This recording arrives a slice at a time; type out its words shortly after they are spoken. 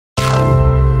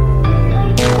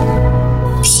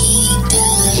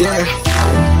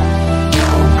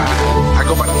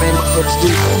brothers do.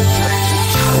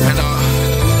 And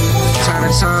time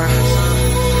to time,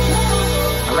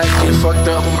 I like to get fucked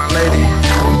up with my lady.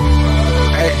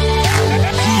 Hey,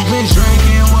 you've been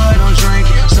drinking what I'm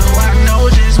drinking, so I know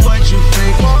just what you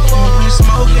thinking. You've been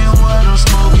smoking what I'm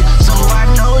smoking, so I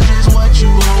know just what you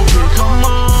hoping. Come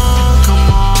on, come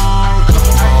on,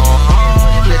 come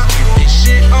on, let's get this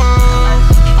shit on.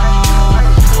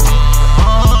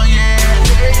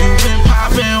 You've been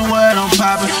popping what I'm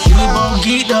popping. We both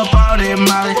geeked up all that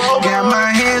molly. Got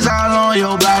my hands all on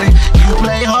your body. You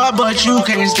play hard, but you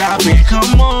can't stop it.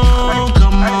 Come on,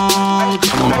 come on,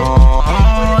 come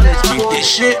on. Let's get this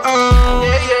shit on.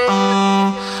 Yeah.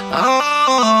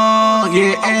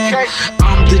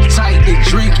 I'm the type that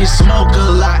drink and smoke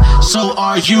a lot. So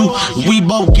are you. We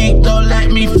both geeked up.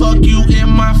 Let me fuck you in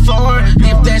my foreign.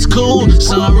 If that's cool,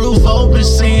 sunroof open,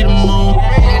 see the moon.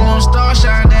 And them stars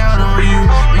shine down on you.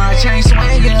 My chain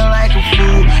swinging like a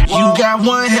fool. You got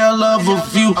one hell of a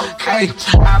view. Hey,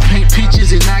 I paint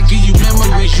pictures and I give you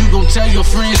memories. You gon' tell your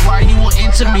friends why you were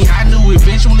into me. I knew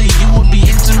eventually you would be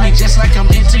into me, just like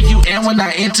I'm into you. And when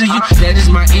I enter you, that is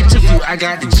my interview. I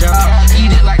got the job.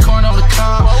 Eat it like corn on the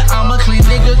cob. I'm a clean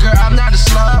nigga, girl, I'm not a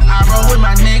slob. I roll with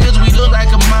my niggas, we look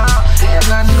like a mob. And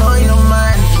I know your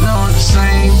mind is knowing the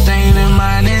same thing that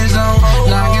mine is on.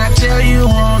 Now I gotta tell you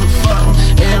on the fuck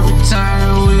every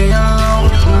time we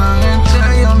alone. Now I gotta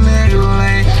tell your nigga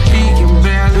lame, he can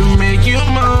barely make you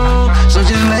moan. So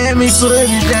just let me put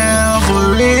it down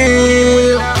for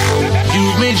real.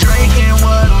 You've been drinking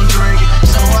what I'm drinking,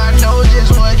 so I know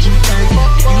just what you thinking.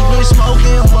 You've been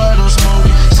smoking what I'm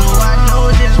smoking, so I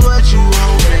know just what you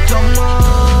hoping. Come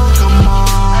on, come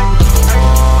on, come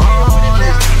on,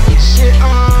 let's get this shit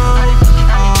on.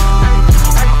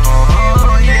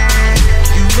 Yeah,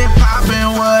 you've been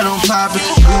popping what I'm popping.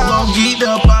 We gon' geek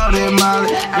up all that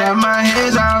molly. Got my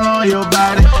hands all on your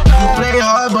body. You play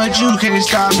hard, but you can't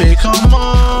stop it. Come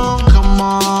on, come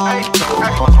on,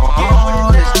 come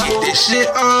on, let's get this shit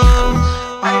on.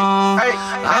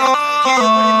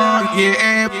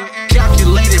 Yeah.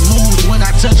 Calculated moves when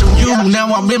I touch on you.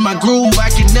 Now I'm in my groove, I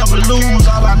can never lose.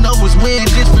 All I know is win.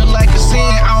 This feel like a sin.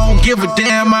 I don't give a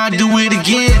damn, I do it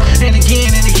again and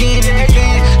again and again and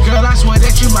again. Girl, I swear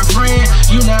that you my friend.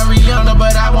 You not Rihanna,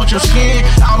 but I want your skin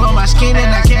all on my skin,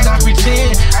 and I cannot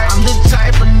pretend. I'm the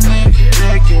type of nigga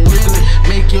that can really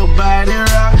make your body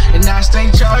rock, and I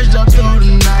stay charged up through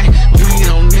the night. We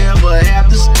don't never have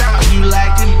to stop. You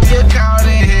like a deer caught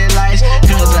in headlights,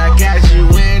 cause I got you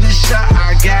in the shot.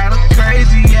 I got a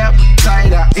crazy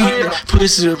appetite. I eat it,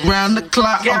 pussy around the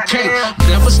clock. Okay,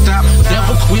 never stop,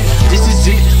 never quit. This is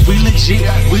it, we legit,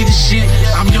 we the shit.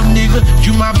 I'm your nigga,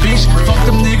 you my bitch. Fuck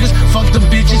them niggas, fuck them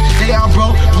bitches. They all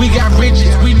broke, we got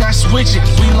riches. We not switching,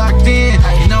 we locked in.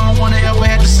 You know I don't wanna ever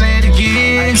have to say it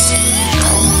again.